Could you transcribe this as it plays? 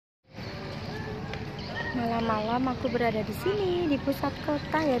Malam-malam aku berada di sini di pusat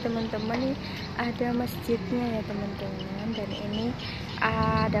kota ya teman-teman. Nih ada masjidnya ya teman-teman, dan ini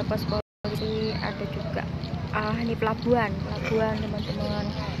ada pos polisi, ada juga ini pelabuhan teman-teman.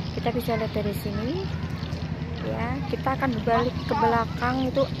 Kita bisa lihat dari sini ya. Kita akan berbalik ke belakang,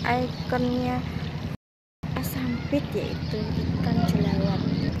 itu ikonnya Sampit, yaitu ikan jelawat.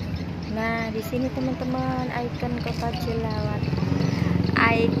 Nah di sini teman-teman ikon kota jelawat,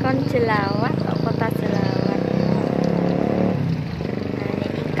 ikon jelawat, kota jelawat. Nah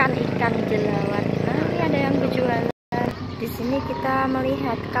ini ikan jelawat. Nah ini ada yang berjualan. Di sini kita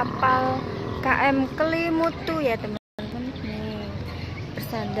melihat kapal KM Kelimutu ya teman-teman. Nih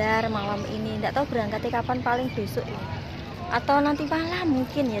bersandar malam ini. Nggak tahu berangkatnya kapan, paling besok ya, atau nanti malam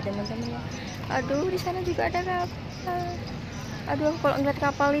mungkin ya teman-teman. Aduh di sana juga ada kapal. Aduh kalau ngeliat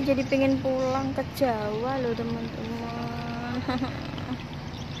kapal ini jadi pengen pulang ke Jawa loh teman-teman.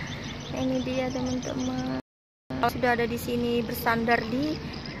 Ini dia teman-teman, sudah ada di sini bersandar di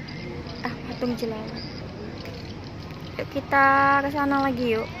patung jelawat. Yuk kita ke sana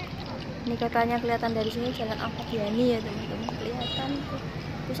lagi yuk. Ini kotanya kelihatan dari sini, Jalan Ahmad Yani ya teman-teman, kelihatan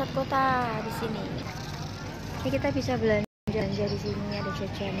pusat kota di sini. Ini kita bisa belanja di sini, ada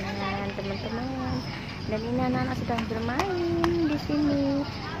jajanan teman-teman. Dan ini anak-anak sedang bermain di sini,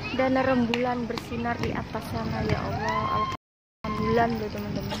 dan rembulan bersinar di atas sana ya Allah. Alhamdulillah loh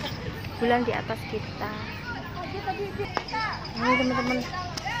teman-teman, bulan di atas kita. Ini teman-teman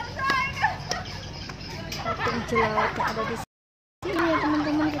patung jelawat yang ada di sini ya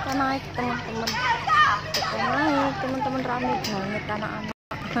teman-teman. Kita naik teman-teman, teman-teman, rame banget anak-anak.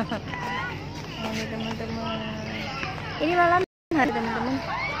 Ini teman-teman, ini malam hari teman-teman,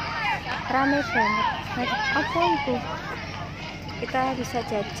 rame banget. Apa itu? Kita bisa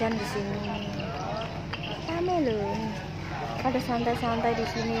jajan di sini, rame loh. Ada santai-santai di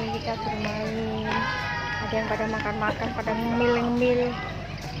sini, kita bermain. Ada yang pada makan-makan, pada ngemil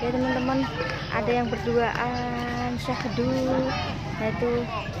ya teman-teman. Ada yang berduaan syahdu. Nah itu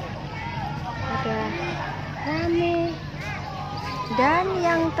ada rame. Dan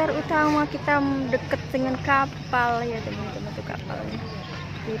yang terutama kita deket dengan kapal ya teman-teman. Itu kapalnya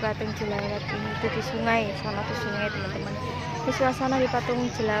di patung jelawat ini, itu di sungai sana, tuh sungai teman-teman. Di suasana di patung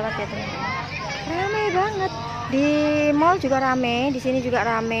jelawat ya teman-teman, ramai banget. Di mall juga rame, di sini juga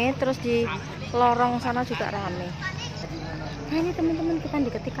rame, terus di lorong sana juga rame. Nah ini teman-teman, kita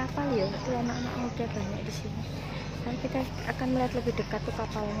dekati kapal ya, itu anak-anak muda banyak di sini. Nah kita akan melihat lebih dekat tuh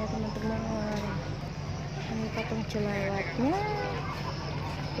kapalnya teman-teman. Ini patung jelawatnya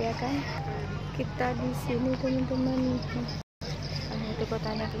ya kan, kita di sini teman-teman. Itu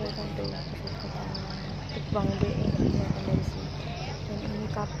kotanya kelihatan tuh, kota Gebang DE kelihatan dari sini. Dan ini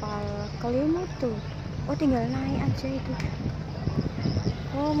kapal Kelimutu. Oh tinggal naik aja itu.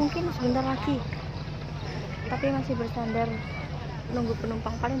 Oh mungkin sebentar lagi, tapi masih bersandar nunggu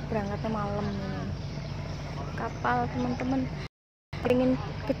penumpang, paling berangkatnya malam ini. Kapal teman-teman, pengen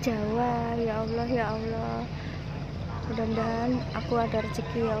ke Jawa ya Allah, ya Allah. Mudah-mudahan aku ada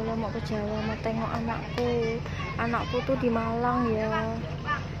rezeki ya Allah, mau ke Jawa, mau tengok anakku tuh di Malang ya.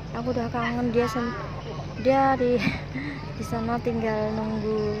 Aku udah kangen, dia di sana tinggal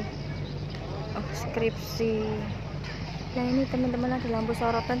nunggu skripsi. Nah ini teman-teman, ada lampu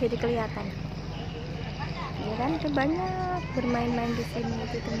sorotan jadi kelihatan ya kan, ada banyak bermain-main di sini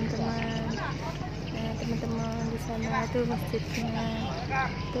itu teman-teman. Nah teman-teman, di sana itu masjidnya,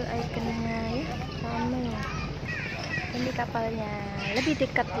 itu ikonnya ya, ramai. Ini kapalnya lebih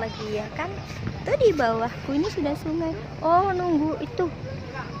dekat lagi ya kan, tuh di bawahku ini sudah sungai. Oh nunggu itu,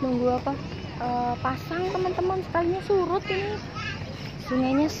 nunggu apa, pasang teman-teman, sekalinya surut ini,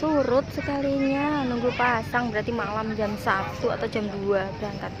 sungainya surut sekalinya, nunggu pasang, berarti malam jam 1 atau jam 2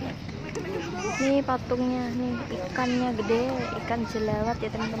 berangkatnya. Nih patungnya, nih ikannya gede, ikan jelawat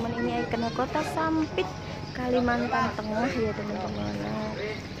ya teman-teman. Ini ikonnya kota Sampit, Kalimantan Tengah ya teman-teman.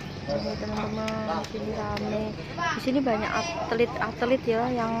 Ini teman-teman, di sini rame. Di sini banyak atlet ya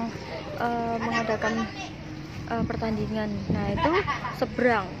yang mengadakan pertandingan. Nah itu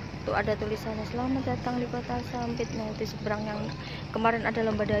seberang tuh ada tulisannya selamat datang di kota Sampit. Nah itu seberang yang kemarin ada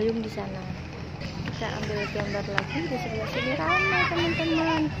lomba dayung di sana. Kita ambil gambar lagi, di sebelah sini ramai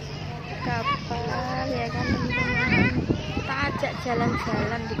teman-teman, kapal ya kan teman-teman. Kita ajak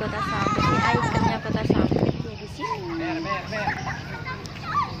jalan-jalan di kota Sampit. Ini ikonnya kota Sampit ya di sini.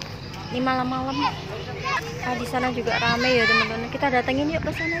 Ini malam-malam. Nah di sana juga ramai ya teman-teman. Kita datengin yuk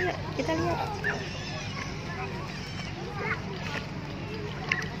ke sana yuk, kita lihat.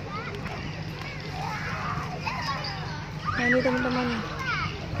 Nah ini teman-teman,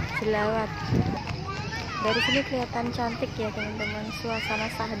 jelawat. Dari sini kelihatan cantik ya teman-teman,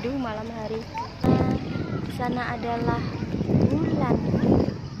 suasana sahdu malam hari. Di sana adalah bulan.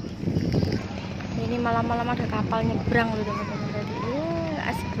 Ini malam-malam ada kapal nyebrang loh teman-teman tadi.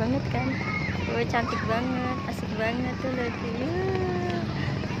 Asik banget kan? Cantik banget, asik banget tuh tadi.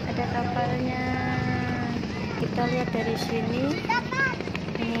 Ada kapalnya. Kita lihat dari sini.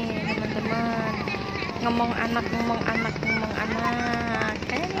 Ini teman-teman. Ngomong anak.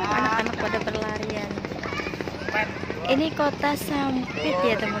 Anak-anak pada berlarian. Ini kota sempit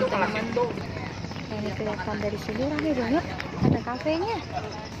ya teman-teman. Ini kelihatan dari sini ramai banget. Ada kafenya.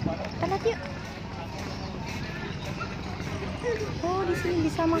 Kita lihat yuk. Oh, di sini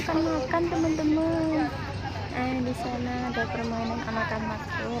bisa makan-makan teman-teman. Di sana ada permainan anak-anak.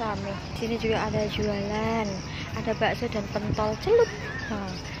 Oh, rame. Di sini juga ada jualan. Ada bakso dan pentol celup. Nah,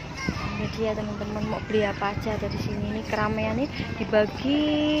 ini dia teman-teman, mau beli apa aja dari sini. Ini keramaian nih dibagi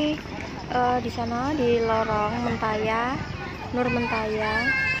di sana di lorong Mentaya, Nur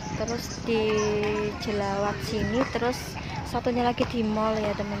Mentaya, terus di Jelawat sini, terus satunya lagi di mall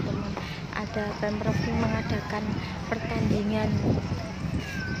ya teman-teman. Ada Pemprov yang mengadakan pertandingan.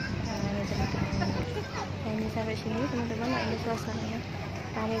 Nah, ini teman-teman. Nah, ini sampai sini teman-teman. Nah, ini suasananya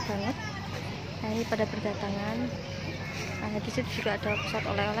ramai banget. Nah, ini pada berdatangan. Nah, di situ juga ada pusat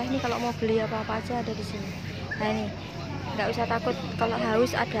oleh-oleh. Ini kalau mau beli apa-apa aja ada di sini. Nah, ini nggak usah takut kalau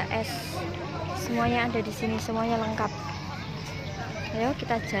haus, ada es. Semuanya ada di sini, semuanya lengkap. Ayo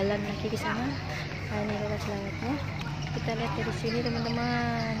kita jalan lagi ke sana. Nah, ini kota Jelawatnya. Kita lihat dari sini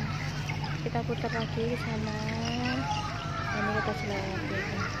teman-teman. Kita putar lagi ke sana. Nah, ini kota Jelawat ya.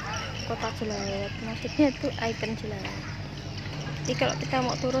 Kota Jelawat maksudnya itu ikon Jelawat. Jadi kalau kita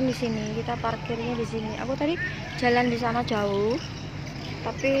mau turun di sini, kita parkirnya di sini. Aku tadi jalan di sana jauh,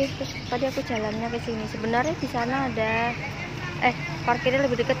 tapi terus tadi aku jalannya ke sini. Sebenarnya di sana ada parkirnya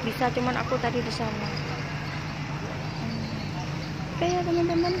lebih dekat bisa, cuman aku tadi di sana. Oke ya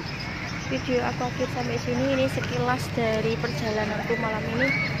teman-teman, video aku akhir sampai sini. Ini sekilas dari perjalananku malam ini.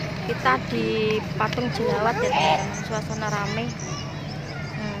 Kita di Patung Jelawat ya teman-teman, suasana ramai.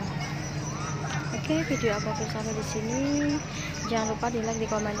 Oke, video aku akhir sampai di sini. Jangan lupa di like, di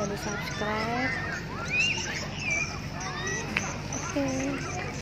komen, dan di subscribe. Oke.